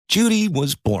Judy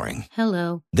was boring.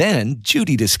 Hello. Then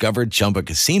Judy discovered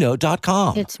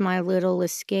ChumbaCasino.com. It's my little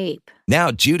escape. Now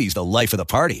Judy's the life of the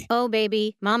party. Oh,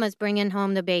 baby, mama's bringing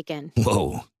home the bacon.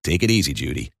 Whoa, take it easy,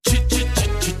 Judy.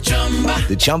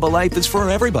 The Chumba life is for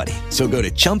everybody. So go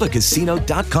to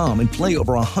ChumbaCasino.com and play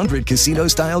over 100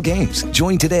 casino-style games.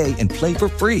 Join today and play for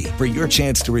free for your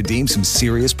chance to redeem some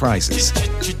serious prizes.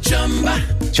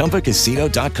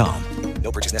 ChumbaCasino.com.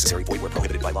 No purchase necessary. Void where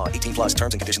prohibited by law. 18 plus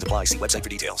terms and conditions apply. See website for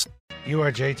details. You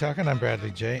are Jay Tucker, and I'm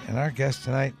Bradley Jay. And our guest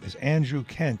tonight is Andrew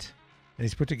Kent. And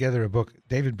he's put together a book,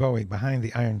 David Bowie, Behind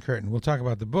the Iron Curtain. We'll talk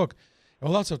about the book. And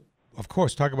we'll also, of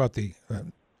course, talk about the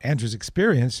Andrew's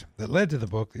experience that led to the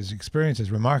book. His experience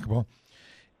is remarkable.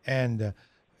 And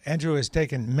Andrew has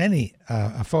taken many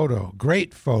a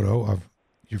great photo of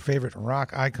your favorite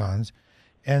rock icons.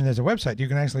 And there's a website you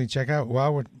can actually check out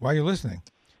while you're listening.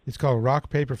 It's called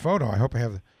Rock Paper Photo. I hope I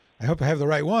have the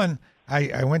right one.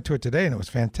 I went to it today and it was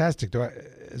fantastic.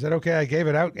 Is that okay? I gave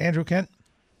it out, Andrew Kent?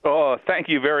 Oh, thank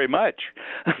you very much.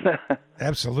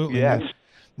 Absolutely. Yes.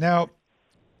 Now,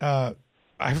 I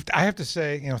have to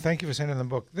say, thank you for sending the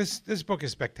book. This book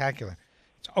is spectacular.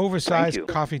 It's oversized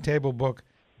coffee table book,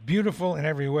 beautiful in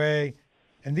every way,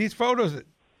 and these photos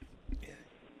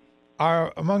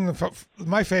are among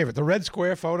my favorite. The red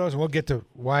square photos, and we'll get to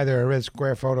why there are red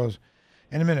square photos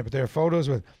in a minute. But there are photos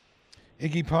with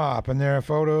Iggy Pop, and there are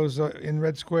photos in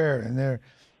Red Square, and there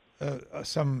are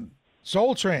some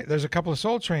Soul Train. There's a couple of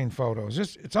Soul Train photos.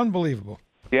 It's unbelievable.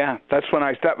 Yeah, that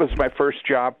was my first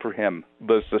job for him,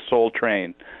 was the Soul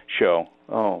Train show.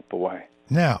 Oh, boy.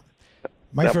 Now,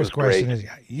 my first question is,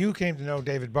 you came to know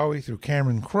David Bowie through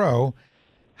Cameron Crowe.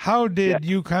 How did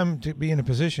you come to be in a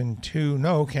position to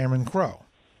know Cameron Crowe?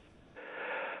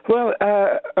 Well,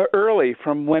 early,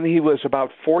 from when he was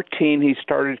about 14, he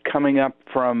started coming up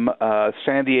from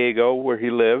San Diego, where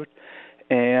he lived,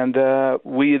 and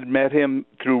we had met him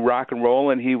through rock and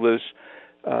roll, and he was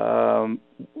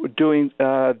doing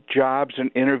jobs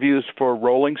and interviews for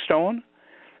Rolling Stone.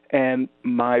 And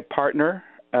my partner,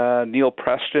 Neil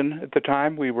Preston at the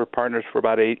time, we were partners for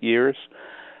about 8 years,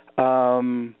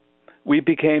 we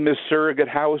became his surrogate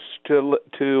house to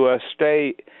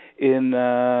stay in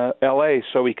L.A.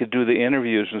 so we could do the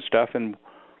interviews and stuff, and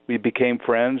we became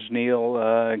friends. Neil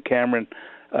and Cameron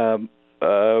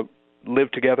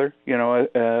lived together,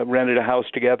 rented a house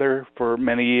together for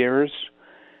many years,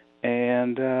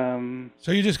 and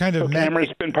so you just kind of met.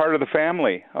 Cameron's been part of the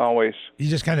family always. You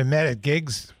just kind of met at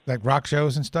gigs, like rock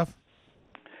shows and stuff?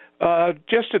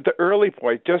 Just at the early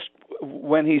point, just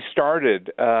when he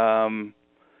started.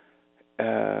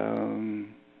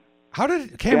 How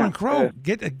did Cameron Crowe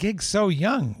get a gig so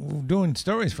young, doing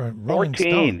stories for Rolling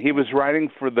 14. Stone? He was writing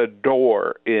for The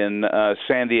Door in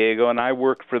San Diego, and I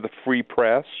worked for the Free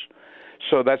Press,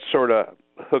 so that sort of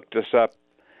hooked us up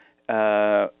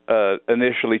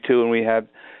initially, too. And we had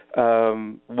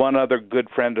one other good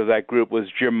friend of that group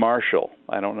was Jim Marshall.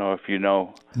 I don't know if you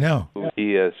know who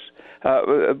he is.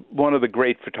 One of the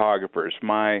great photographers,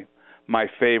 my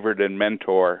favorite and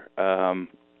mentor.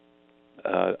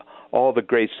 All the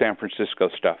great San Francisco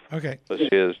stuff was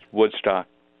his. Woodstock.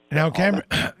 Now,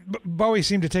 Bowie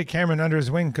seemed to take Cameron under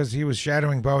his wing because he was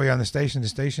shadowing Bowie on the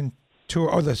station-to-station tour,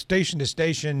 or the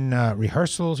station-to-station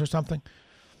rehearsals or something?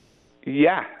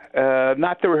 Yeah,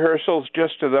 not the rehearsals,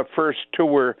 just to the first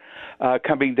tour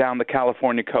coming down the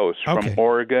California coast from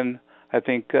Oregon. I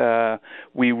think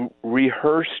we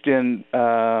rehearsed in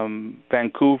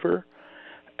Vancouver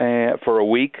for a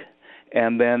week,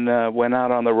 and then went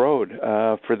out on the road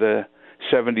for the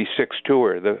 76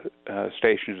 tour, the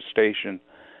station-to-station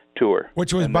tour.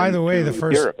 Which was, by the way,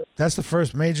 that's the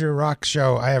first major rock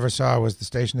show I ever saw, was the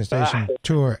station-to-station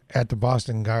tour at the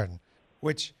Boston Garden.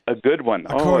 Which a good one.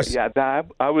 Of course. Yeah,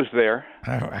 I was there.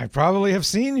 I probably have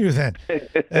seen you then.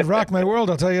 It rocked my world,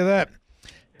 I'll tell you that.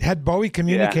 Had Bowie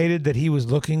communicated that he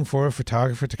was looking for a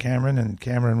photographer to Cameron, and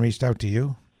Cameron reached out to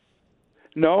you?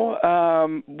 No,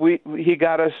 he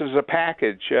got us as a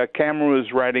package. Cameron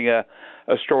was writing a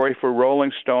story for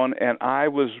Rolling Stone, and I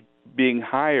was being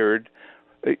hired.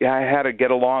 I had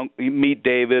to meet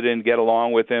David and get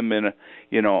along with him, and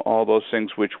all those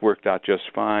things, which worked out just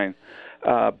fine.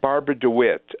 Barbara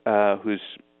DeWitt, whose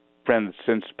friend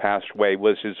since passed away,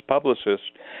 was his publicist,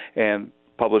 and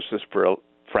publicist for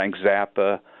Frank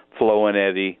Zappa, Flo and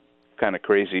Eddie, kind of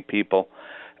crazy people,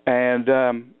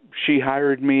 and she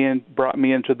hired me and brought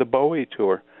me into the Bowie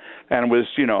tour. And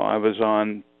I was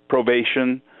on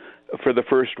probation for the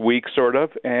first week, sort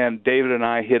of, and David and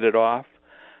I hit it off.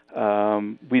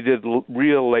 We did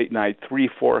real late night, 3,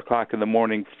 4 o'clock in the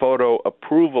morning photo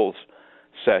approvals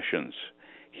sessions.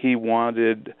 He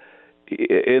wanted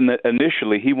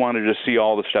initially he wanted to see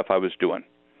all the stuff I was doing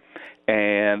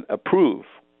and approve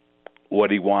what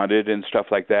he wanted and stuff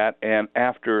like that. And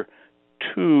after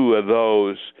 2 of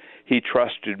those, he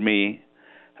trusted me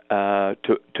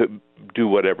to do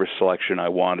whatever selection I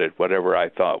wanted, whatever I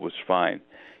thought was fine.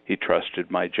 He trusted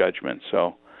my judgment.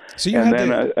 So you and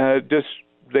had then just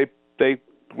they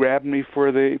grabbed me for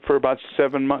about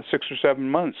 7 months, 6 or 7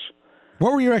 months.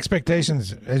 What were your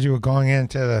expectations as you were going in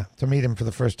to meet him for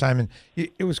the first time? And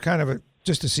it was kind of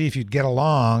just to see if you'd get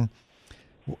along.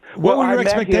 What were your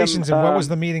expectations, and what was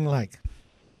the meeting like?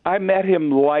 I met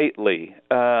him lightly.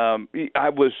 I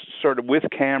was sort of with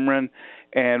Cameron,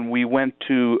 and we went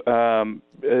to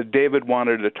David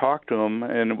wanted to talk to him,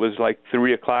 and it was like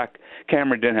 3 o'clock.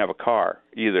 Cameron didn't have a car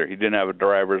either. He didn't have a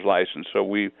driver's license, so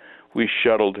we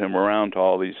shuttled him around to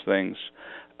all these things.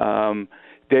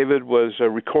 David was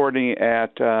recording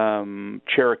at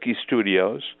Cherokee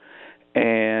Studios,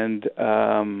 and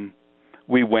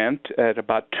we went at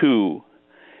about 2,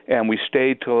 and we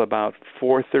stayed till about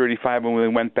 4:35 when we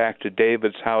went back to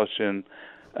David's house in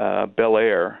Bel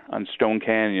Air on Stone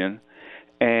Canyon,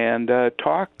 and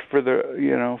talked for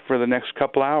the next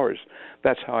couple hours.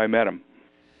 That's how I met him.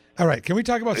 All right, can we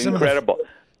talk about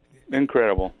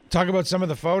Incredible. Talk about some of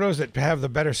the photos that have the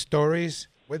better stories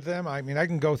with them? I mean, I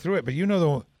can go through it, but you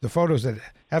know the photos that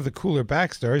have the cooler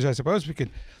backstories. I suppose we could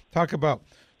talk about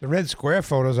the Red Square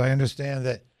photos. I understand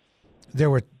that there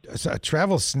were a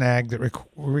travel snag that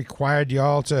required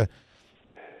y'all the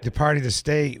party to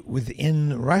stay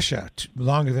within Russia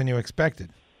longer than you expected.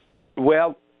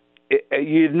 Well,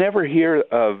 you'd never hear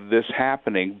of this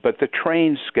happening, but the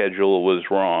train schedule was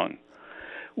wrong.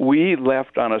 We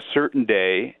left on a certain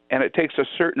day, and it takes a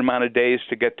certain amount of days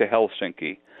to get to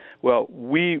Helsinki. Well,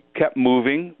 we kept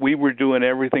moving. We were doing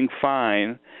everything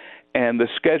fine, and the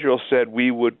schedule said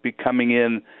we would be coming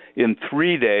in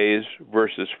 3 days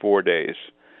versus 4 days.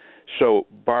 So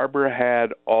Barbara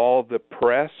had all the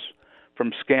press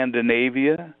from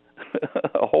Scandinavia,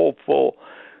 a whole full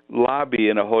lobby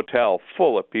in a hotel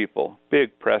full of people,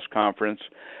 big press conference.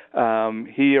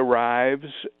 He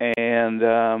arrives, and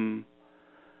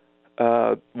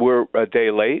we're a day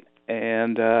late,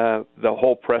 and the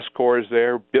whole press corps is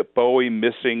there. Bowie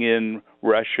missing in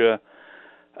Russia,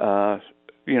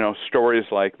 stories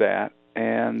like that.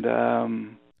 And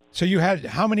so you had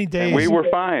how many days? We were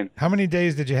fine. How many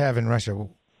days did you have in Russia?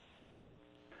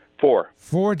 4.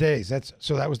 4 days. That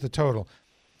was the total.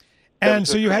 And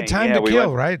so you had time to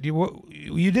kill, right?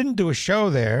 You didn't do a show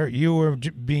there. You were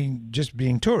just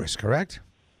being tourists, correct?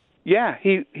 Yeah,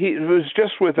 he was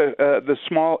just with the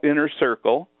small inner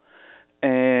circle,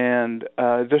 and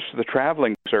just the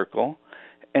traveling circle,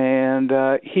 and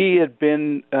he had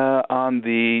been on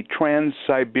the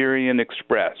Trans-Siberian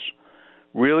Express,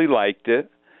 really liked it,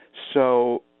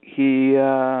 so he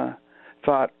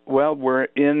thought, well, we're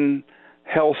in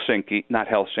Helsinki, not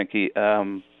Helsinki,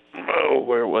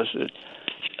 where was it?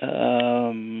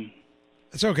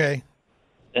 It's okay.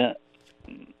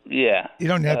 Yeah. You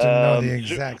don't have to know the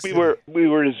exact city. We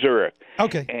were in Zurich.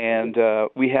 Okay. And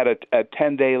we had a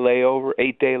 10-day layover,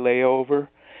 8-day layover,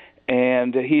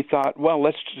 and he thought, well,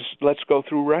 let's go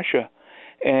through Russia.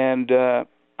 And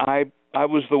I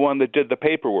was the one that did the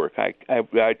paperwork.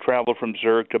 I traveled from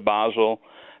Zurich to Basel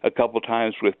a couple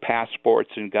times with passports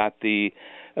and got the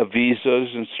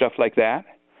visas and stuff like that.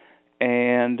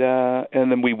 And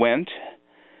then we went.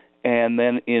 And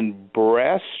then in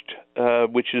Brest,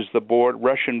 which is the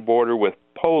Russian border with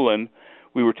Poland,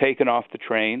 we were taken off the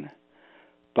train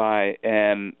by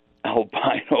an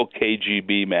albino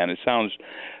KGB man. It sounds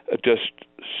just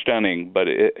stunning, but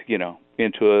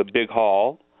into a big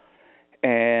hall.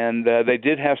 And they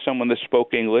did have someone that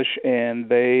spoke English, and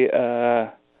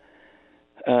the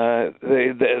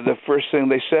first thing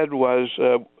they said was,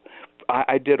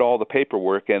 I did all the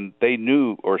paperwork, and they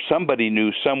knew, or somebody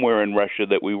knew somewhere in Russia,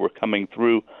 that we were coming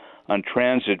through on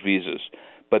transit visas.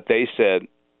 But they said,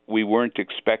 we weren't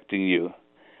expecting you.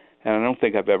 And I don't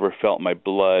think I've ever felt my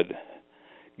blood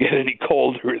get any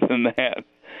colder than that.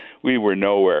 We were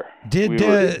nowhere.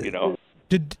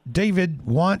 Did David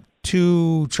want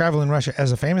to travel in Russia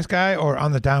as a famous guy or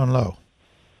on the down low?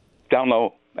 Down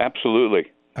low,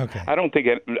 absolutely. Okay. I don't think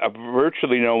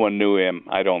virtually no one knew him,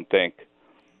 I don't think.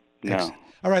 No. Excellent.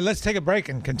 All right, let's take a break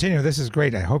and continue. This is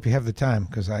great. I hope you have the time,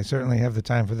 because I certainly have the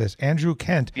time for this. Andrew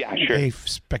Kent, a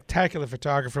spectacular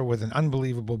photographer with an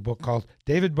unbelievable book called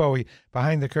David Bowie,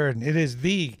 Behind the Curtain. It is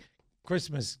the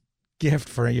Christmas gift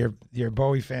for your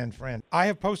Bowie fan friend. I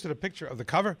have posted a picture of the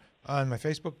cover on my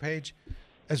Facebook page,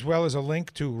 as well as a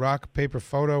link to Rock Paper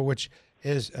Photo, which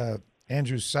is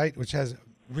Andrew's site, which has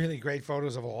really great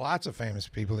photos of lots of famous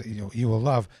people that you will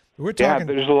love. We're Yeah, talking.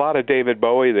 there's a lot of David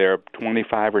Bowie there,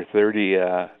 25 or 30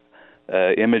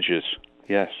 images.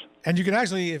 Yes. And you can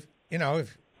actually, if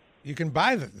you can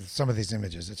buy some of these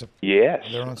images. Yes.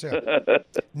 They're on sale.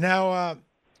 Now,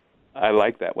 I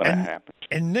like that when it happens.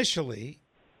 initially,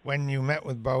 when you met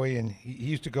with Bowie, and he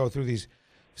used to go through these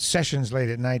sessions late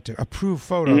at night to approve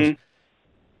photos,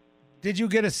 did you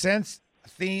get a sense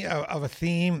of a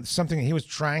theme, something that he was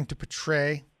trying to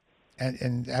portray?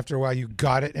 And after a while, you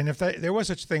got it. And if there was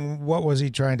such a thing, what was he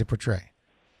trying to portray?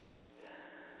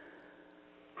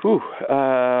 Whew.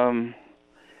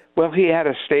 Well, he had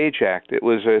a stage act. It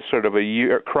was a sort of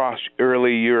cross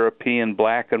early European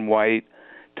black and white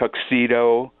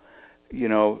tuxedo,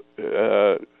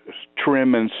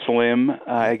 trim and slim,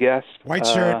 I guess. White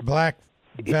shirt, black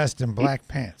vest, and black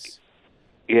pants.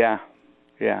 Yeah.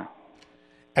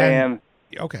 And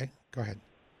okay, go ahead.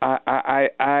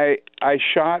 I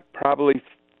shot probably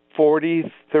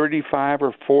 35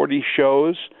 or 40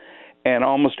 shows, and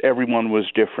almost everyone was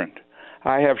different.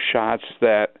 I have shots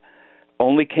that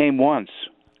only came once,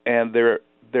 and they're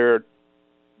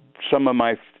some of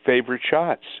my favorite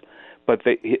shots, but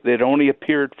they'd only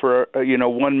appeared for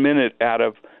 1 minute out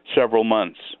of several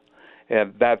months,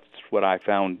 and that's what I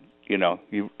found.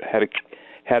 You had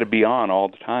to be on all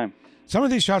the time. Some of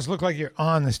these shots look like you're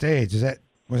on the stage.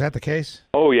 Was that the case?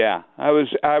 Oh yeah,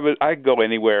 I'd go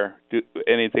anywhere, do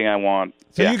anything I want.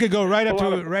 So you could go right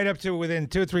up to within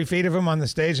 2 or 3 feet of him on the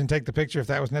stage and take the picture if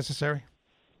that was necessary.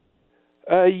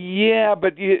 Yeah,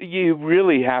 but you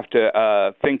really have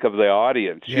to think of the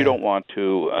audience. Yeah. You don't want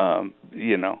to,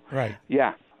 Right.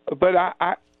 Yeah, but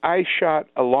I shot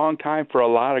a long time for a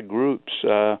lot of groups.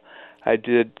 I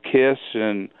did Kiss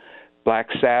and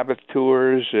Black Sabbath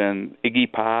tours and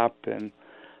Iggy Pop and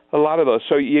a lot of those.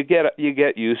 So you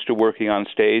get used to working on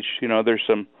stage. There's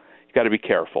you got to be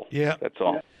careful. Yeah, that's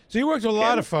all. So you worked with a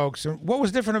lot of folks. What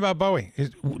was different about Bowie?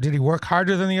 Did he work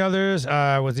harder than the others?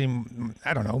 Was he,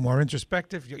 I don't know, more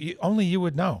introspective? Only you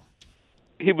would know.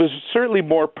 He was certainly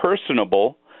more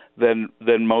personable than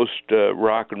most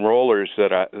rock and rollers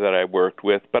that I worked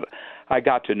with, but I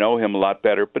got to know him a lot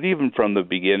better. But even from the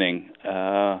beginning, he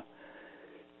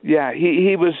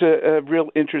was a real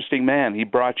interesting man. He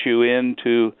brought you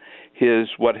into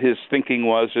what his thinking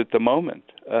was at the moment.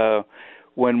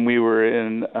 When we were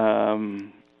in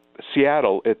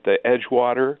Seattle at the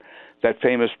Edgewater, that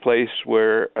famous place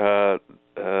where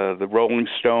the Rolling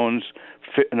Stones,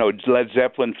 Led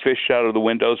Zeppelin fished out of the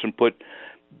windows and put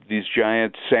these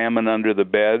giant salmon under the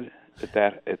bed at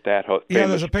that hotel. Yeah,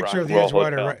 there's a picture of the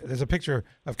Edgewater. Right, there's a picture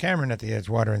of Cameron at the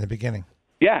Edgewater in the beginning.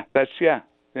 Yeah, yeah.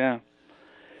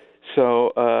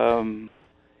 So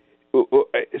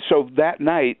so that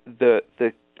night the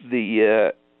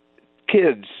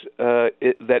kids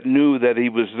that knew that he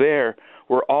was there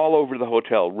were all over the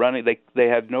hotel running. They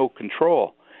had no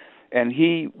control, and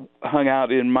he hung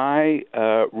out in my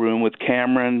room with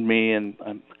Cameron, me, and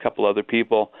a couple other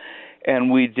people,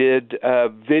 and we did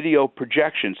video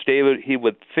projections. He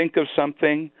would think of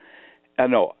something.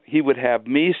 He would have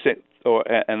me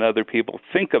and other people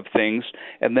think of things,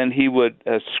 and then he would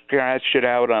scratch it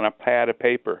out on a pad of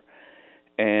paper.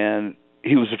 And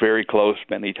he was very close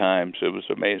many times. It was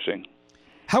amazing.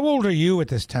 How old are you at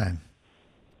this time?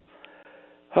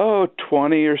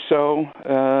 20 or so,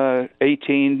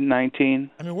 18,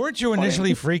 19. I mean, weren't you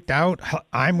initially freaked out?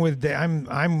 I'm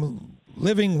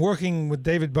working with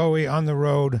David Bowie on the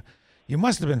road. You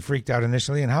must have been freaked out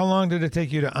initially. And how long did it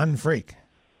take you to unfreak?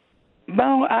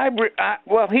 No,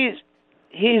 well,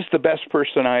 he's the best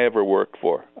person I ever worked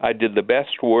for. I did the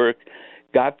best work,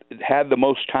 had the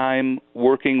most time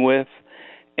working with,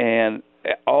 and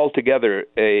altogether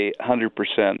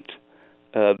 100%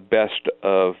 best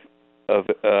of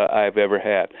I've ever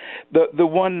had. The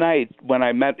one night when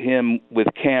I met him with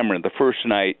Cameron, the first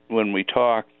night when we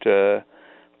talked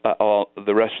all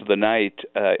the rest of the night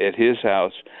at his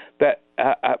house, that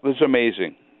was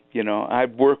amazing.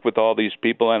 I've worked with all these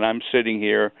people, and I'm sitting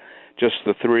here, just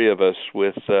the three of us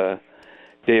with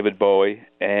David Bowie,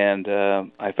 and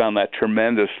I found that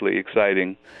tremendously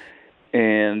exciting.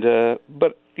 And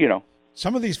but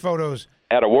some of these photos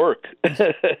out of work.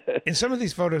 In some of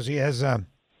these photos, he has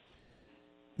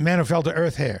Man Who Fell to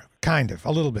Earth hair, kind of,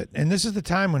 a little bit. And this is the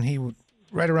time when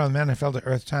right around Man Who Fell to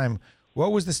Earth time.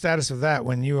 What was the status of that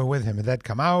when you were with him? Had that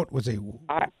come out? Was he?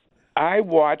 I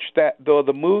watched that, though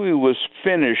the movie was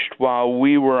finished while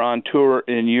we were on tour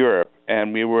in Europe,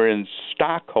 and we were in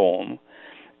Stockholm,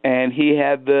 and he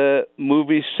had the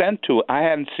movie sent to. I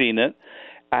hadn't seen it.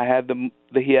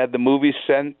 He had the movie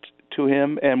sent to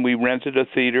him, and we rented a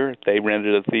theater. They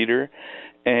rented a theater,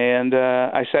 and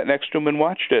I sat next to him and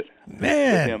watched it.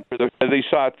 Man, with him they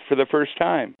saw it for the first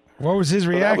time. What was his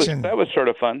reaction? That was sort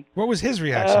of fun. What was his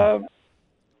reaction?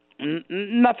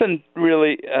 Nothing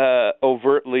really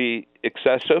overtly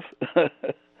excessive.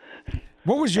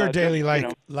 What was your daily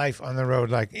life on the road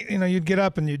like? You'd get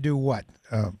up and you'd do what?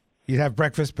 You'd have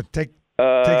breakfast, but take it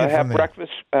from have there.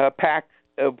 Breakfast, pack,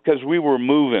 because we were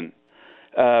moving.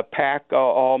 Pack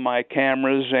all my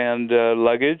cameras and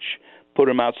luggage, put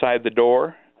them outside the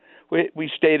door.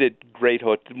 We stayed at great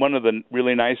hotels. One of the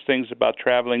really nice things about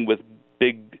traveling with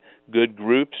big, good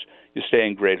groups, you stay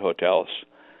in great hotels.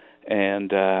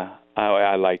 And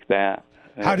I like that.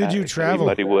 How did you travel?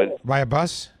 Anybody would. By a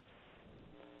bus?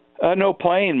 No,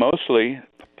 plane mostly.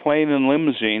 Plane and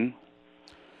limousine.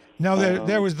 No,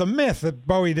 there was the myth that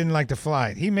Bowie didn't like to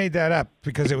fly. He made that up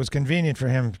because it was convenient for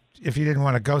him if he didn't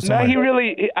want to go somewhere. No,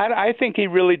 I think he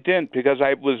really didn't, because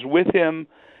I was with him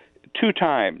 2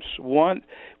 times. One,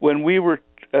 when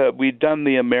we'd done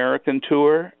the American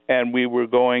tour, and we were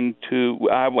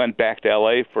I went back to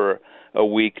L.A. for a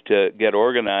week to get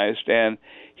organized, and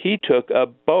he took a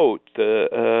boat,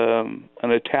 an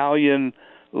Italian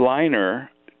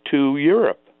liner, to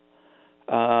Europe.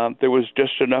 There was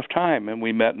just enough time, and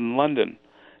we met in London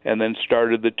and then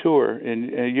started the tour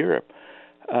in Europe.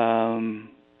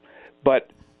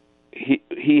 But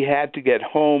he had to get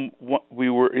home. We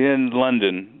were in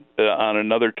London on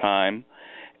another time,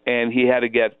 and he had to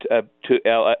get into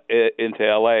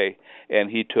L.A.,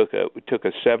 and he took a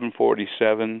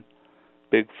 747,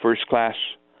 big first-class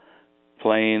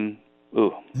plane.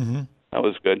 Ooh, That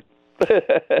was good.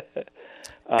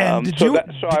 So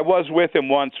I was with him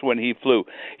once when he flew.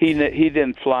 He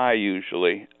didn't fly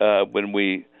usually when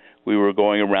we were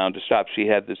going around to stops. He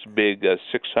had this big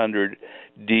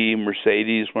 600D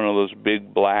Mercedes, one of those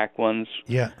big black ones.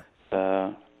 Yeah.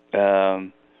 And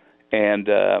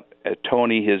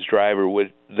Tony, his driver,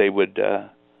 would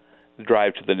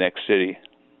drive to the next city.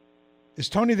 Is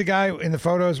Tony the guy in the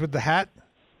photos with the hat?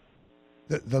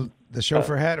 The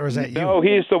chauffeur hat, or is that you? No,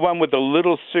 he's the one with the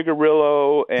little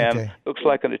cigarillo and looks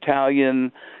like an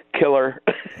Italian killer,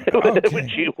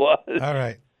 which he was. All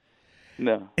right.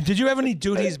 No. And did you have any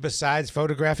duties besides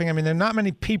photographing? I mean, there are not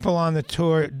many people on the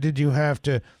tour. Did you have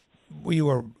to? Were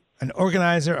you an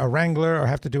organizer, a wrangler, or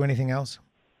have to do anything else?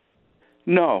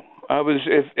 No, I was.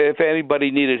 If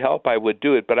anybody needed help, I would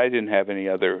do it, but I didn't have any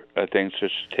other things to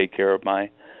take care of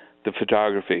the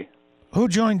photography. Who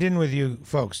joined in with you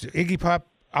folks? Iggy Pop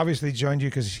obviously joined you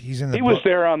because he's in the He was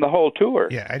there on the whole tour.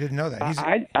 Yeah, I didn't know that.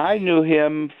 I knew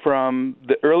him from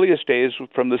the earliest days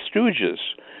from the Stooges.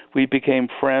 We became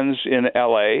friends in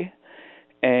L.A.,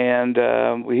 and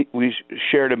we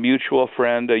shared a mutual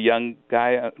friend, a young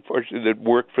guy, unfortunately, that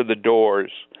worked for the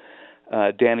Doors.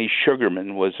 Danny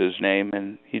Sugarman was his name,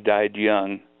 and he died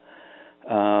young.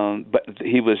 But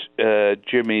he was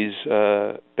Jimmy's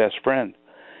best friend.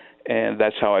 And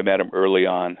that's how I met him early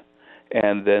on.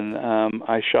 And then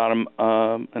I shot him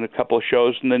in a couple of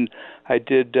shows, and then I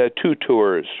did 2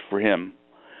 tours for him.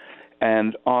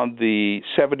 And on the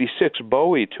 76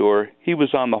 Bowie tour, he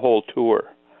was on the whole tour.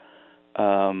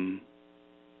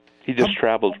 He just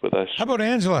traveled with us. How about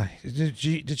Angela?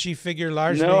 Did she figure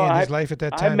largely in his life at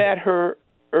that time? I met her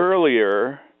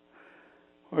earlier.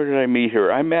 Where did I meet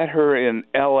her? I met her in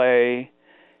L.A.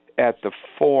 at the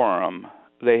Forum.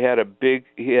 He had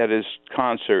his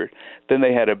concert. Then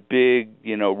they had a big,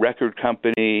 record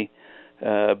company,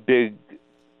 big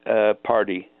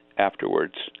party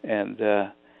afterwards. And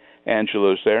Angela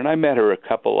was there. And I met her a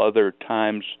couple other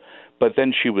times, but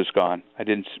then she was gone. I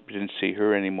didn't see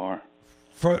her anymore.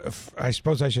 I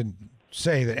suppose I should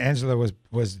say that Angela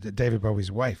was David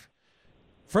Bowie's wife.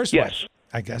 First wife,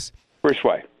 I guess. First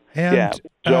wife. And,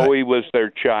 Zoe was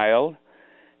their child.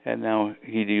 And now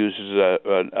he uses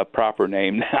a proper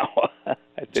name now,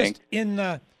 I think. Just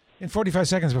in 45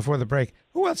 seconds before the break,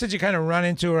 who else did you kind of run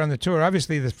into on the tour?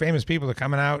 Obviously, the famous people are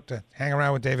coming out to hang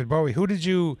around with David Bowie. Who did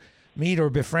you meet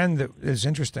or befriend that is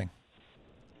interesting?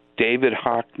 David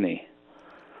Hockney.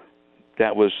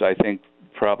 That was, I think,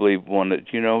 probably one that,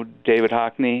 David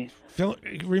Hockney?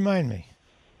 Remind me.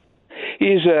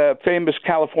 He's a famous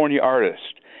California artist.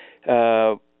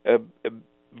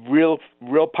 Real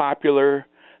popular.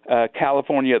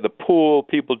 California, the pool,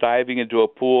 people diving into a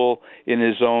pool in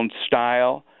his own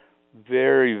style,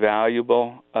 very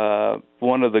valuable.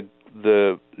 One of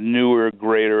the newer,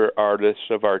 greater artists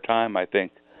of our time, I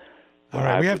think. All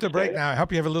right, we have to break now. I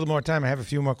hope you have a little more time. I have a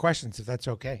few more questions, if that's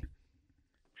okay.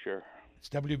 Sure. It's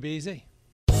WBZ.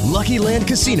 Lucky Land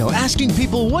Casino, asking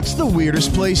people, what's the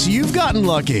weirdest place you've gotten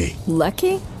lucky?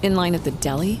 Lucky? In line at the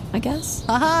deli, I guess?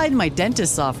 Aha, in my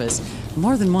dentist's office.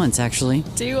 More than once, actually.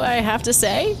 Do I have to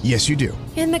say? Yes, you do.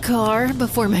 In the car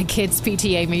before my kids'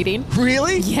 PTA meeting.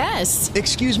 Really? Yes.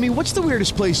 Excuse me, what's the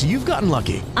weirdest place you've gotten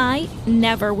lucky? I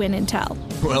never win and tell.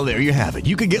 Well, there you have it.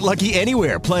 You can get lucky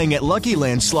anywhere, playing at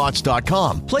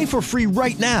LuckyLandSlots.com. Play for free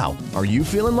right now. Are you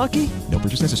feeling lucky? No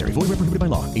purchase necessary. Void where prohibited by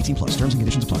law. 18+. Terms and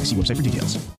conditions apply. See website for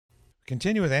details.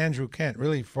 Continue with Andrew Kent.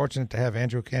 Really fortunate to have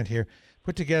Andrew Kent here.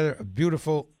 Put together a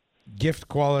beautiful gift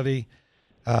quality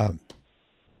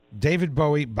David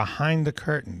Bowie Behind the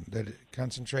Curtain that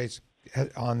concentrates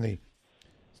on the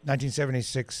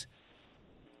 1976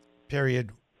 period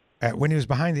when he was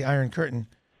behind the Iron Curtain.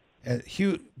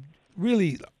 Huge,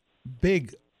 really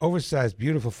big, oversized,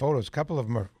 beautiful photos. A couple of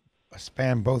them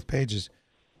span both pages.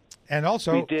 And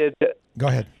also, we did. Go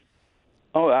ahead.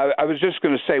 Oh, I was just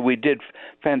going to say we did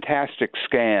fantastic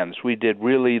scans. We did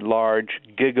really large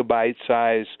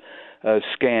gigabyte-size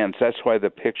scans. That's why the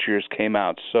pictures came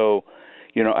out so,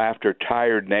 after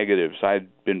tired negatives. I'd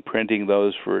been printing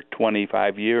those for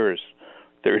 25 years,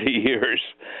 30 years,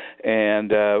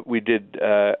 and we did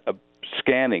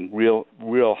scanning, real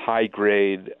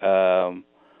high-grade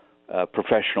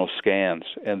professional scans,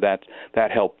 and that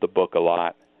helped the book a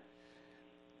lot.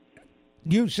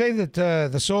 You say that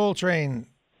the Soul Train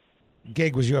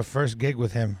gig was your first gig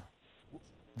with him.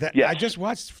 Yes. I just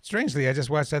watched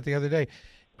that the other day.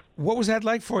 What was that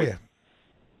like for you?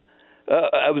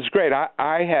 It was great.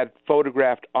 I had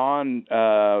photographed on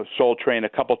Soul Train a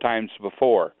couple times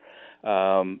before.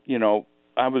 I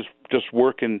was just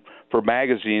working for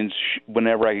magazines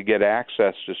whenever I could get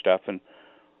access to stuff, and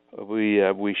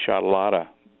we shot a lot of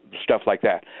stuff like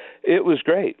that. It was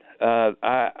great.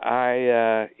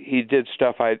 He did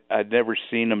stuff I'd never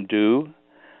seen him do,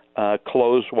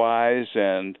 clothes-wise,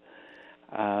 and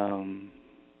and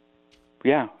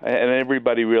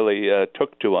everybody really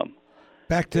took to him.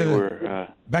 Back to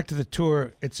the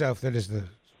tour itself. That is the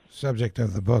subject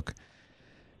of the book.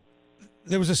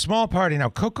 There was a small party. Now,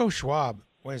 Coco Schwab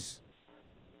was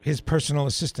his personal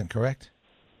assistant, correct?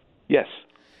 Yes.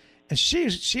 And she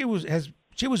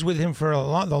was with him for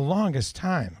the longest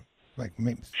time. Like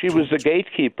maybe she was the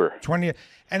gatekeeper. 20,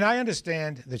 and I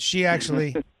understand that she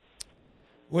actually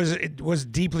was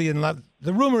deeply in love.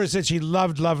 The rumor is that she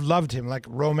loved him, like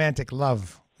romantic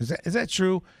love. Is that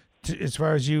true? As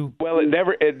far as you? Well, it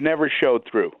never showed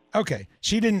through. Okay,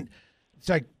 she didn't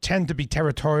tend to be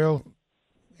territorial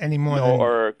anymore.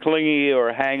 Or clingy,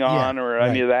 or hang on, or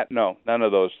any of that. No, none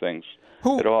of those things.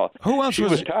 At all. Who else she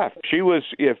was tough. She was,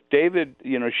 if David,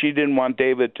 she didn't want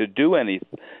David to do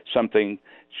something,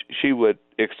 she would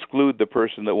exclude the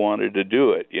person that wanted to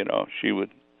do it. She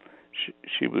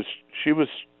was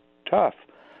tough,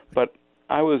 but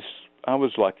I was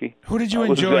lucky. Who did you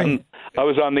enjoy? I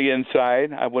was on the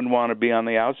inside. I wouldn't want to be on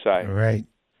the outside. Right.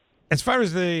 As far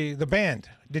as the band,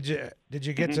 did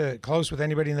you get close with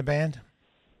anybody in the band?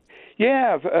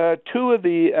 Yeah, two of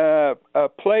the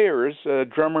players,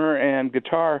 drummer and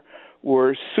guitar,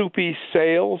 were Soupy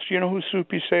Sales. You know who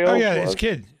Soupy Sales was? Oh, yeah, his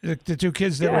kid. The two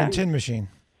kids that were in Tin Machine.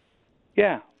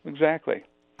 Yeah, exactly.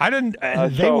 I didn't.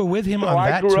 They were with him on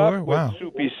that tour? I grew up with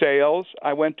Soupy Sales.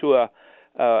 I went to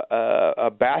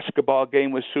a basketball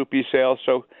game with Soupy Sales.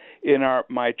 So in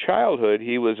my childhood,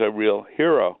 he was a real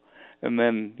hero. And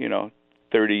then,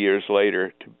 30 years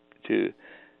later, to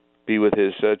be with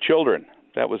his children.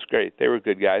 That was great. They were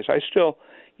good guys. I still,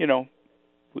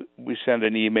 we send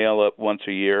an email up once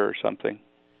a year or something.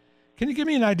 Can you give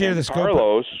me an idea of the scope?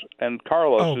 Carlos is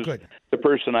the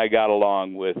person I got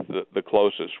along with the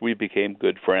closest. We became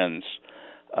good friends.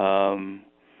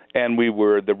 And we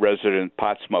were the resident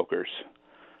pot smokers.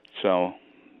 So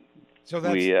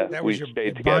we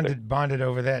stayed together. Bonded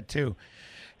over that, too.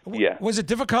 Yeah. Was it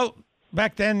difficult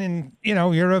back then in,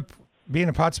 Europe, being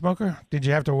a pot smoker? Did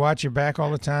you have to watch your back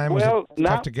all the time? Well, was it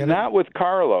tough to get not with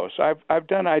Carlos. I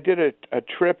did a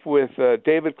trip with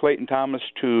David Clayton Thomas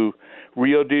to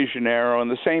Rio de Janeiro, and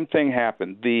the same thing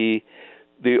happened. The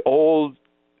old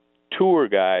tour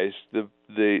guys,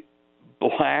 the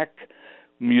black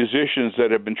musicians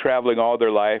that have been traveling all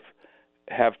their life,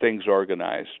 have things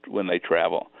organized when they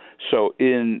travel. So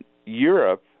in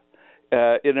Europe,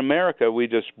 in America, we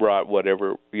just brought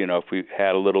whatever, if we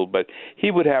had a little, but he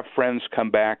would have friends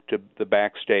come back to the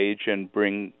backstage and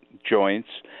bring joints.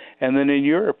 And then in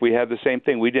Europe, we had the same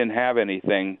thing. We didn't have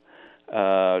anything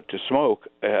to smoke.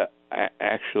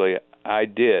 Actually, I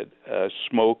did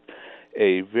smoke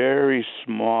a very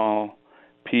small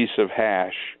piece of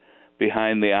hash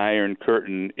behind the Iron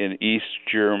Curtain in East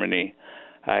Germany.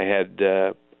 I had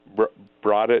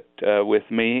brought it with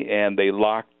me, and they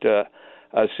locked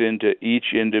us into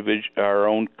each our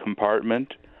own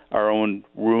compartment our own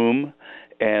room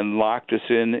and locked us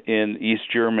in East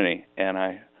Germany, and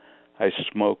I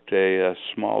smoked a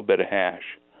small bit of hash.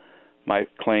 My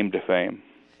claim to fame.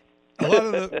 A lot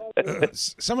of the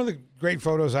some of the great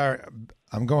photos are.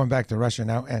 I'm going back to Russia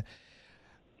now,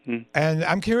 and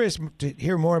I'm curious to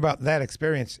hear more about that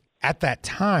experience at that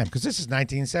time, because this is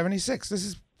 1976.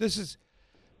 This is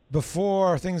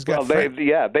before things got. Well,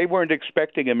 they weren't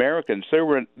expecting Americans. There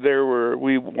were.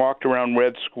 We walked around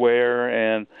Red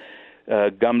Square and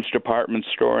Gum's department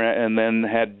store, and then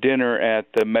had dinner at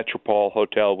the Metropole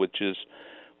Hotel, which is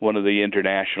one of the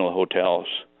international hotels.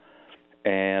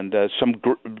 And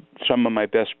some of my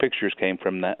best pictures came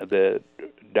from the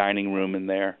dining room in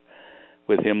there,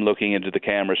 with him looking into the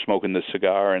camera, smoking the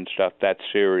cigar and stuff. That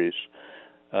series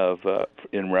of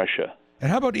in Russia. And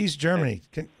how about East Germany?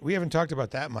 We haven't talked about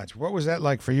that much. What was that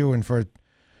like for you and for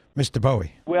Mr.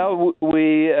 Bowie? Well,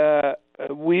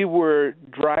 we were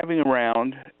driving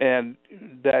around, and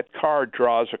that car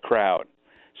draws a crowd.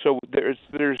 So there's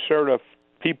sort of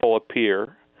people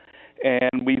appear,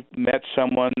 and we met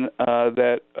someone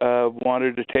that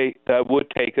wanted to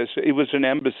would take us. It was an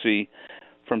embassy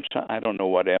from I don't know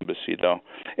what embassy though.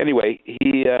 Anyway,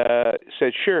 he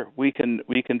said, "Sure, we can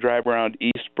drive around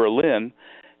East Berlin,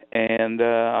 and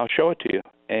I'll show it to you."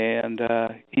 And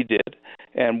he did,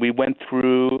 and we went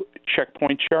through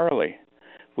Checkpoint Charlie,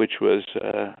 which was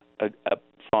a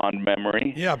fond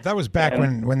memory. Yeah, that was back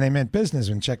when they meant business,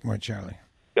 when Checkpoint Charlie.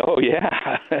 Oh,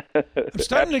 yeah. I'm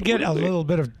starting to get a little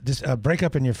bit of this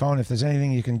breakup in your phone. If there's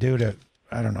anything you can do to,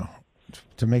 I don't know,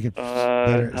 to make it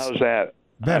better. How's that?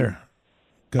 Better.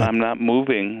 Good. I'm not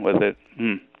moving with it.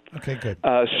 Okay, good.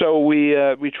 So we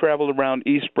traveled around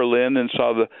East Berlin and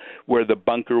saw where the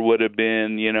bunker would have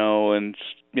been, and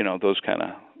those kind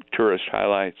of tourist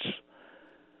highlights.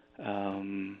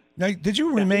 Now, did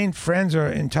you remain friends or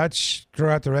in touch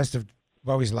throughout the rest of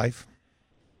Bowie's life?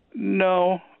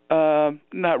 No.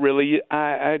 Not really.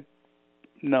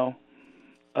 No.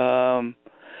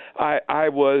 I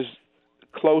was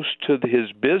close to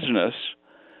his business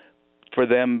for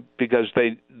them, because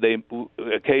they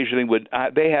occasionally would.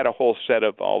 They had a whole set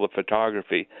of all the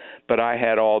photography, but I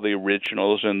had all the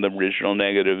originals and the original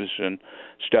negatives and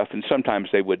stuff. And sometimes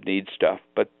they would need stuff,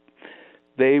 but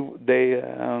I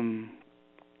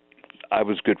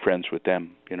was good friends with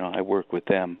them. I worked with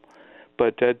them,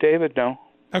 but David, no.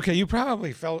 Okay, you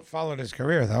probably followed his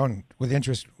career, though, and with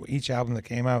interest each album that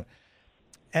came out.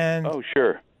 And oh,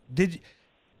 sure.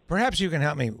 Perhaps you can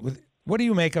help me with, what do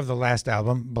you make of the last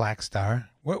album, Black Star?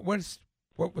 Was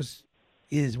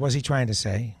he trying to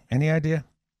say? Any idea?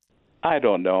 I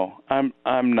don't know. I'm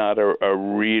not a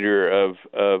reader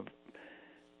of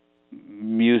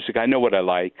music. I know what I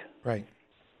like. Right.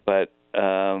 But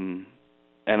and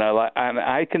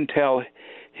I can tell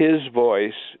his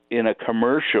voice in a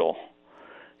commercial.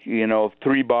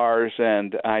 3 bars,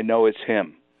 and I know it's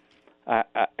him.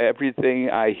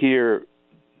 Everything I hear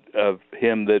of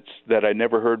him that I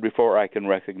never heard before, I can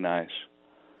recognize.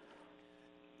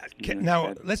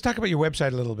 Now, let's talk about your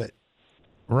website a little bit.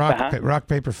 Rock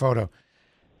Paper Photo.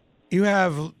 You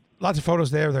have lots of photos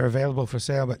there. They're available for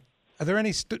sale, but are there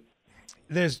any...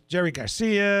 There's Jerry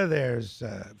Garcia. There's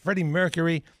Freddie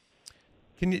Mercury.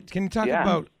 Can you talk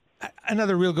about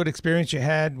another real good experience you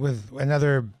had with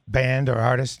another band or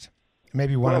artist?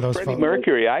 Maybe one of those. Freddie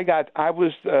Mercury. I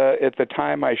was at the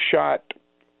time I shot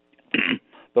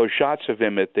those shots of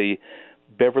him at the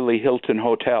Beverly Hilton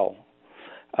Hotel.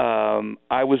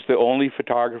 I was the only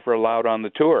photographer allowed on the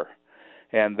tour,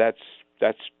 and that's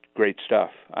great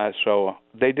stuff. So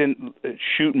they didn't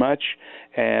shoot much,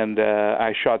 and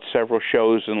I shot several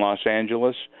shows in Los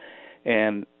Angeles,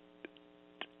 and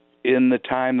in the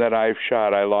time that I've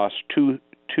shot, I lost two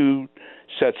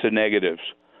sets of negatives.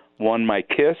 One, my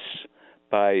kiss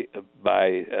by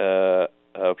a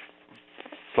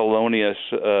felonious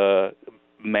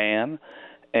man,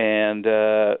 and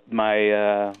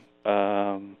my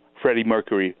Freddie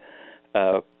Mercury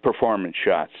performance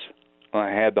shots. I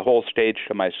had the whole stage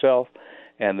to myself,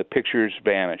 and the pictures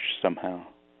vanished somehow.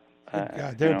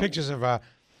 There are pictures of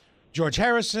George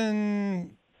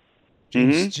Harrison,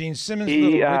 Gene Simmons,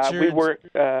 Little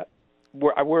Richard.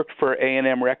 I worked for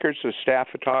A&M Records as staff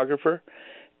photographer,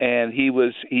 and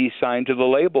he signed to the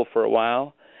label for a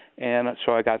while, and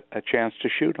so I got a chance to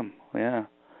shoot him. Yeah,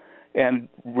 and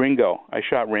Ringo. I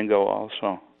shot Ringo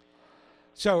also.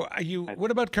 So,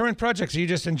 what about current projects? Are you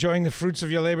just enjoying the fruits of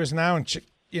your labors now and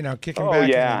kicking back? Oh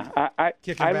yeah,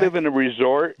 I live in a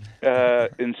resort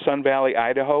in Sun Valley,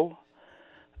 Idaho,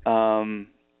 and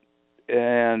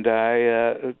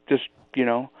I just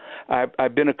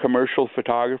I've been a commercial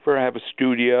photographer. I have a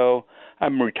studio.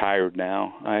 I'm retired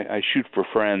now. I shoot for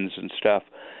friends and stuff,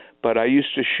 but I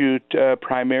used to shoot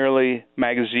primarily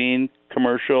magazine,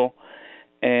 commercial,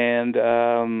 and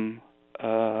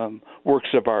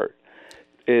works of art.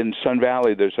 In Sun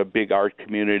Valley, there's a big art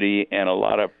community, and a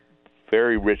lot of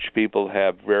very rich people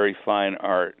have very fine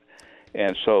art,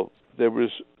 and so there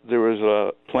was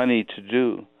plenty to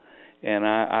do, and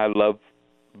I love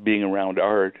being around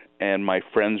art, and my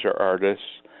friends are artists,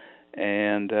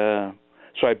 and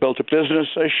so I built a business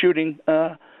shooting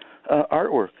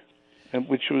artwork,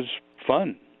 which was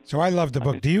fun. So I love the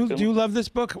book. Do you love this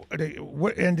book?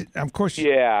 And of course,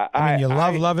 yeah. I mean, you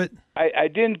love it. I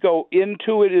didn't go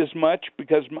into it as much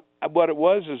because what it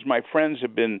was is my friends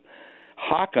have been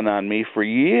hawking on me for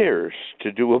years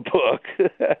to do a book.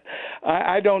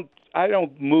 I don't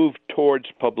move towards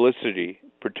publicity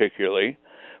particularly,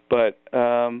 but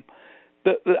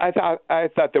I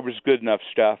thought there was good enough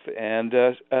stuff, and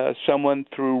someone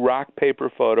through rock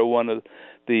paper photo, one of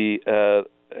the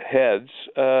heads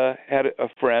had a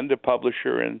friend, a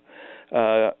publisher in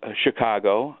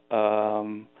Chicago,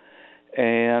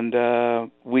 and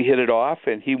we hit it off,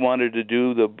 and he wanted to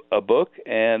do a book,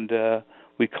 and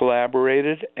we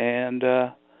collaborated, and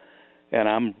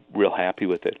I'm real happy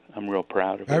with it. I'm real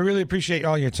proud of it. I really appreciate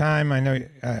all your time. I know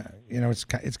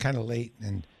it's kind of late,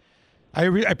 and I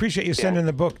appreciate you sending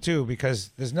the book too,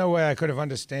 because there's no way I could have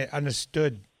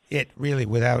understood it really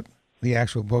without the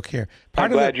actual book here.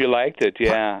 I'm glad you liked it.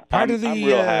 Yeah, I'm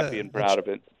real happy and proud of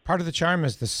it. Part of the charm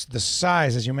is the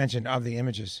size, as you mentioned, of the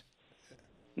images.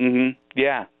 Mm-hmm.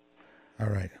 Yeah. All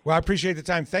right. Well, I appreciate the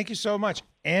time. Thank you so much,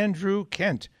 Andrew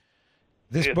Kent.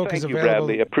 This book is available. Thank you,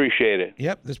 Bradley. Appreciate it.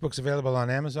 Yep, this book's available on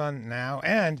Amazon now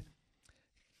and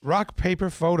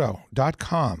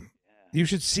rockpaperphoto.com. You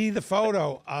should see the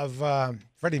photo of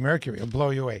Freddie Mercury. It'll blow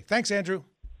you away. Thanks, Andrew.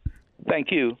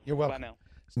 Thank you. You're welcome. Bye now.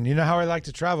 And you know how I like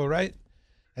to travel, right?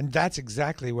 And that's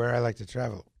exactly where I like to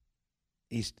travel.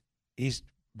 East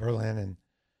Berlin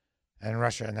and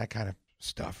Russia and that kind of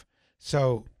stuff.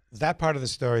 So that part of the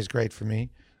story is great for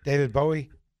me. David Bowie,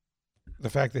 the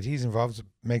fact that he's involved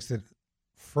makes it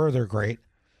further great.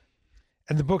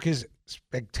 And the book is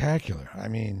spectacular. I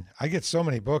mean, I get so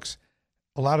many books.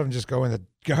 A lot of them just go in the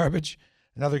garbage.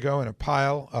 Another go in a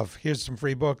pile of here's some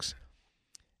free books.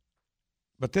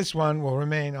 But this one will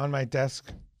remain on my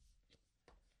desk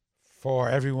for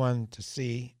everyone to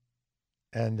see.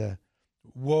 And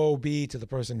woe be to the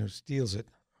person who steals it.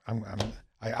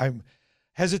 I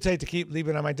hesitate to leave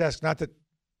it on my desk. Not that,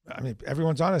 I mean,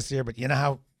 everyone's honest here, but you know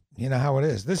how it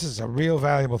is. This is a real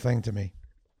valuable thing to me.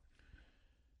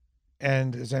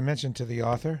 And as I mentioned to the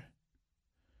author,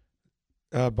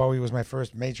 Bowie was my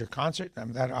first major concert.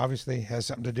 That obviously has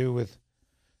something to do with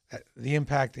the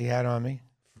impact he had on me.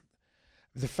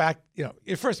 The fact, your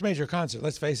first major concert,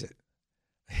 let's face it,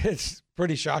 it's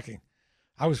pretty shocking.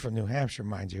 I was from New Hampshire,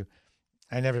 mind you.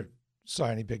 I never saw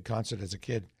any big concert as a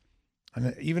kid.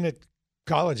 And even at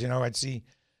college, I'd see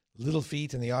Little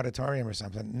Feat in the auditorium or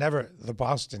something. Never the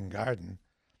Boston Garden.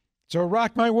 So it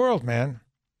rocked my world, man.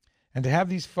 And to have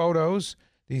these photos,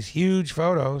 these huge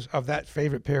photos of that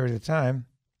favorite period of time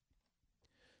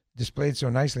displayed so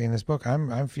nicely in this book,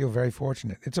 I feel very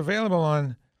fortunate. It's available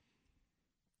on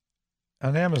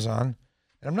Amazon.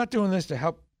 And I'm not doing this to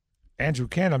help Andrew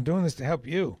Kent. I'm doing this to help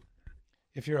you.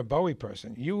 If you're a Bowie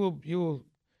person, you will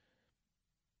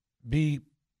be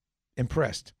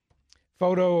impressed.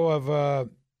 Photo of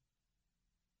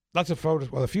lots of photos.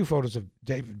 Well, a few photos of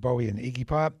David Bowie and Iggy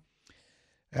Pop.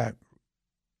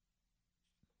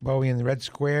 Bowie in the Red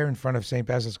Square in front of St.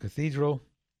 Basil's Cathedral.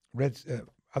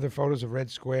 Other photos of Red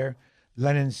Square.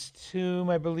 Lennon's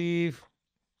tomb, I believe.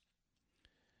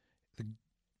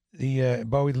 The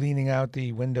Bowie leaning out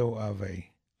the window of a...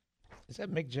 Is that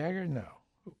Mick Jagger? No.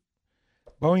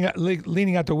 Bowie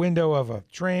leaning out the window of a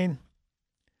train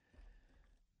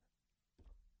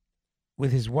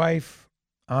with his wife,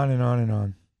 on and on and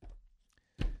on.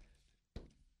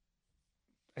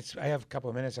 I have a couple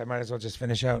of minutes. I might as well just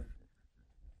finish out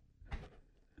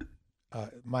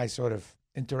my sort of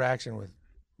interaction with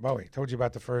Bowie. I told you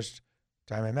about the first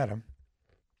time I met him.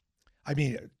 I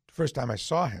mean, first time I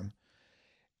saw him.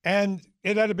 And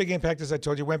it had a big impact, as I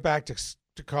told you. Went back to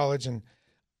college, and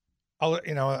all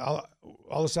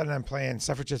of a sudden I'm playing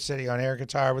Suffragette City on air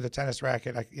guitar with a tennis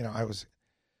racket. I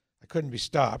couldn't be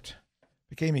stopped.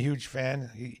 Became a huge fan.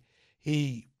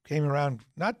 He came around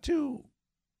not too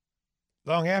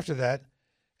long after that,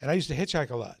 and I used to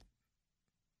hitchhike a lot.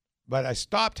 But I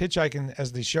stopped hitchhiking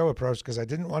as the show approached because I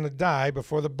didn't want to die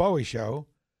before the Bowie show,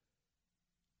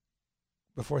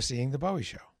 before seeing the Bowie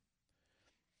show.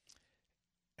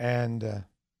 And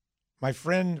my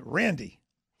friend Randy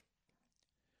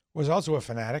was also a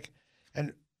fanatic,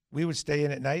 and we would stay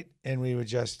in at night and we would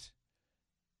just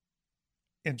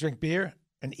drink beer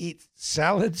and eat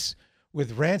salads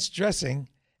with ranch dressing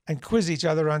and quiz each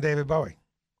other on David Bowie.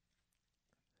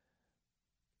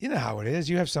 You know how it is.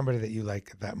 You have somebody that you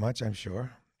like that much, I'm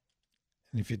sure.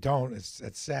 And if you don't, it's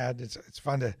sad. It's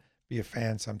fun to be a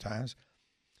fan sometimes.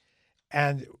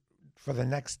 And for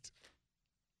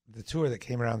the tour that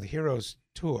came around, the Heroes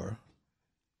Tour,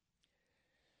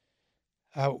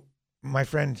 my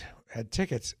friend had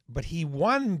tickets, but he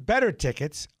won better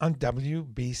tickets on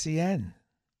WBCN,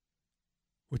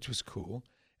 which was cool.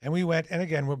 And we went, and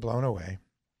again, we're blown away.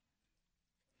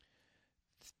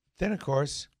 Then, of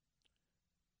course,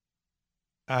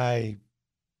 I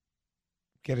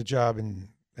get a job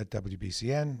at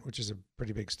WBCN, which is a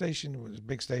pretty big station. It was a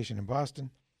big station in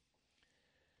Boston.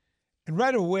 And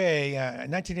right away,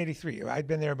 in 1983, I'd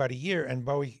been there about a year, and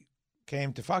Bowie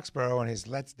came to Foxborough on his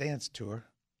Let's Dance tour,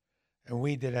 and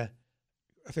we did a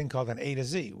thing called an A to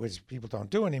Z, which people don't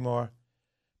do anymore,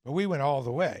 but we went all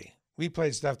the way. We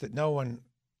played stuff that no one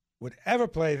would ever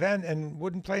play then and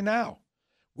wouldn't play now.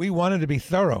 We wanted to be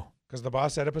thorough, because the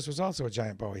boss Oedipus was also a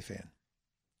giant Bowie fan.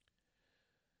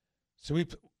 So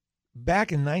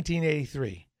back in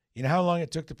 1983, you know how long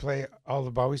it took to play all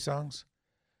the Bowie songs?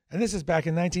 And this is back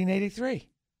in 1983.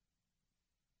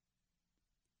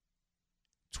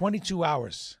 22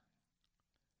 hours.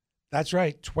 That's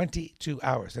right, 22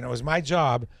 hours. And it was my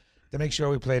job to make sure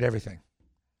we played everything,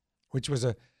 which was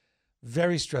a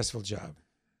very stressful job.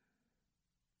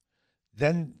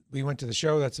 Then we went to the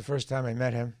show. That's the first time I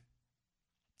met him.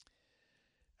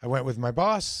 I went with my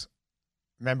boss.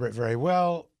 Remember it very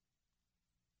well.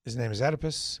 His name is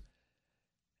Oedipus.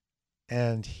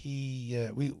 And I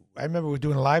remember we were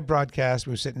doing a live broadcast.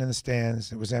 We were sitting in the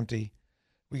stands. It was empty.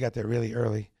 We got there really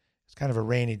early. It was kind of a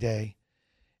rainy day.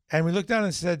 And we looked down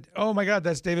and said, "Oh my God,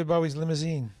 that's David Bowie's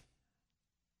limousine."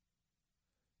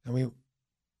 And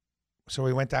so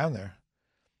we went down there.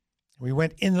 We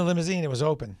went in the limousine. It was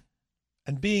open.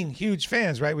 And being huge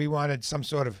fans, right, we wanted some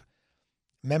sort of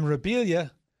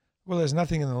memorabilia. Well, there's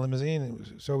nothing in the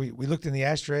limousine. So we looked in the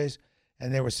ashtrays,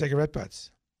 and there were cigarette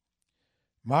butts.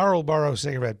 Marlboro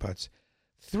cigarette butts,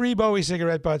 3 Bowie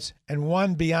cigarette butts, and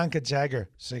 1 Bianca Jagger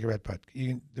cigarette butt.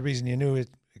 The reason you knew it,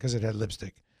 because it had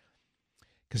lipstick.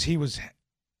 Because he was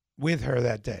with her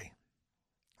that day.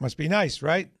 Must be nice,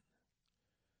 right?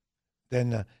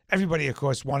 Then everybody, of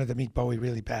course, wanted to meet Bowie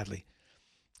really badly.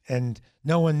 And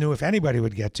no one knew if anybody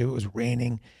would get to. It was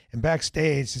raining. And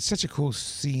backstage, it's such a cool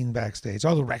scene backstage.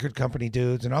 All the record company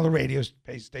dudes and all the radio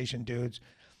station dudes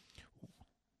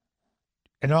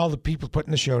and all the people putting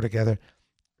the show together.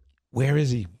 Where is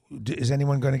he? Is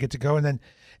anyone going to get to go? And then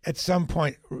at some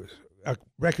point, a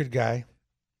record guy,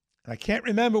 and I can't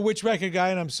remember which record guy,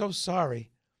 and I'm so sorry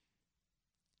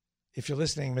if you're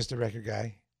listening, Mr. Record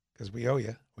Guy, because we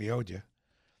owed you.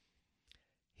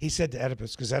 He said to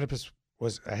Oedipus, because Oedipus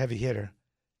was a heavy hitter,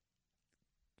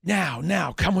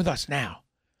 now, come with us now.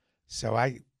 So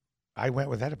I went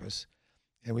with Oedipus,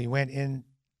 and we went in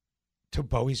to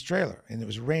Bowie's trailer, and it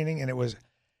was raining, and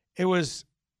it was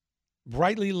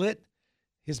brightly lit.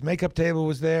 His makeup table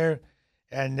was there,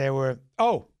 and there were,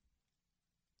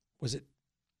 was it?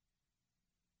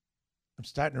 I'm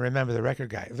starting to remember the record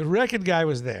guy. The record guy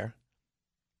was there.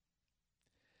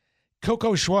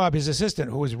 Coco Schwab, his assistant,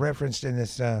 who was referenced in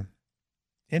this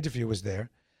interview, was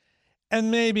there. And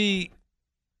maybe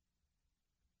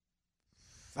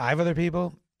 5 other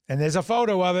people. And there's a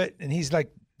photo of it, and he's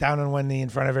like down on one knee in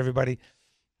front of everybody,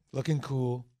 looking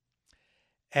cool.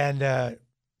 And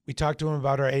we talked to him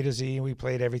about our A to Z, and we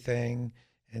played everything.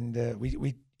 And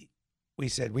we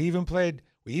said, we even played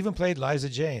Liza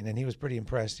Jane, and he was pretty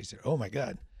impressed. He said, "Oh my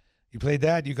God, you played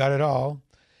that? You got it all."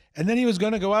 And then he was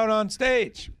going to go out on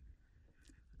stage,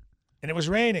 and it was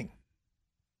raining.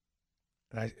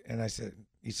 And I said,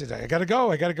 he said, I got to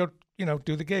go,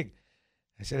 do the gig.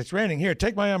 I said, "It's raining. Here,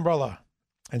 take my umbrella."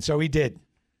 And so he did.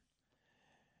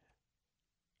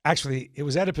 Actually, it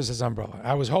was Oedipus's umbrella.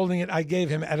 I was holding it. I gave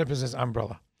him Oedipus's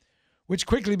umbrella, which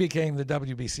quickly became the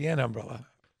WBCN umbrella.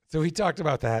 So he talked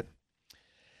about that.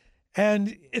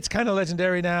 And it's kind of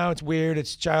legendary now. It's weird.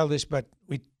 It's childish. But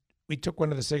we took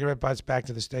one of the cigarette butts back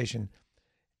to the station.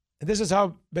 And this is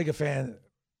how big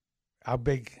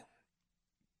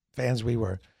fans we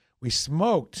were. We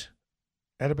smoked,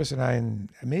 Oedipus and I, and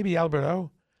maybe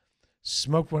Alberto,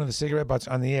 smoked one of the cigarette butts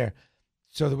on the air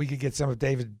so that we could get some of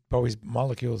David Bowie's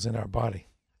molecules in our body.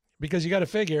 Because you got to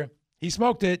figure, he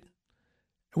smoked it,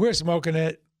 we're smoking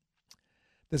it.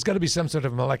 There's got to be some sort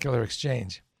of molecular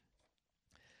exchange.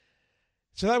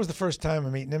 So that was the first time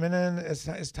I'm meeting him. And then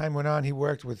as time went on, he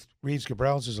worked with Reeves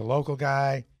Gabrels, who's a local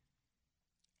guy.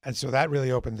 And so that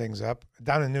really opened things up.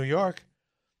 Down in New York,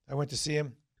 I went to see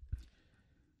him.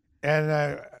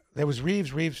 And there was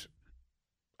Reeves. Reeves,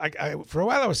 for a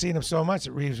while I was seeing him so much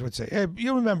that Reeves would say, hey,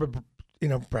 you remember,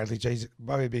 Bradley Jay's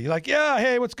Bobby B. You're like, yeah,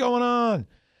 hey, what's going on?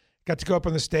 Got to go up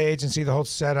on the stage and see the whole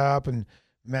setup and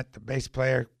met the bass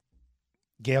player,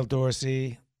 Gail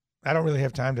Dorsey. I don't really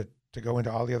have time to go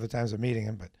into all the other times of meeting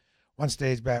him, but one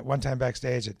time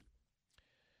backstage,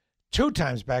 two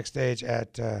times backstage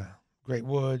at Great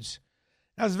Woods.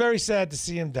 I was very sad to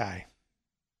see him die.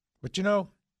 But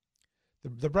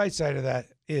the bright side of that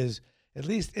is, at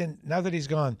least now that he's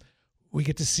gone, we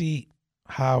get to see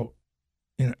how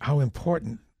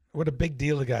important, what a big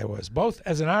deal the guy was, both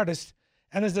as an artist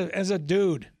and as a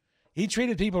dude. He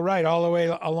treated people right all the way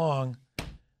along.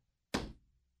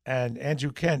 And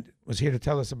Andrew Kent was here to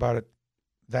tell us about it,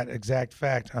 that exact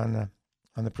fact on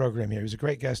the program here. He was a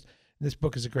great guest. This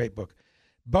book is a great book.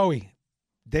 Bowie,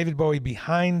 David Bowie,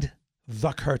 Behind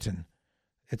the Curtain.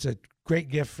 It's a great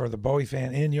gift for the Bowie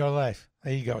fan in your life.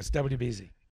 There you go. It's WBZ.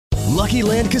 Lucky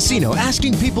Land Casino,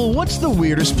 asking people, what's the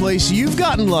weirdest place you've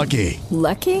gotten lucky?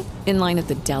 Lucky? In line at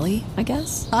the deli, I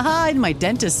guess? Aha, in my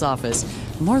dentist's office.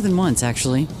 More than once,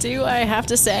 actually. Do I have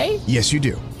to say? Yes, you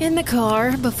do. In the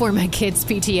car before my kids'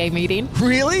 PTA meeting.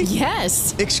 Really?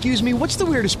 Yes. Excuse me, what's the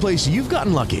weirdest place you've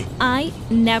gotten lucky? I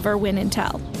never win and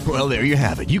tell. Well, there you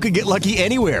have it. You can get lucky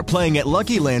anywhere, playing at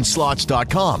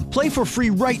LuckyLandSlots.com. Play for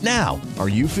free right now. Are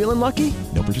you feeling lucky?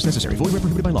 No purchase necessary. Void where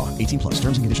prohibited by law. 18+.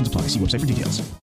 Terms and conditions apply. See website for details.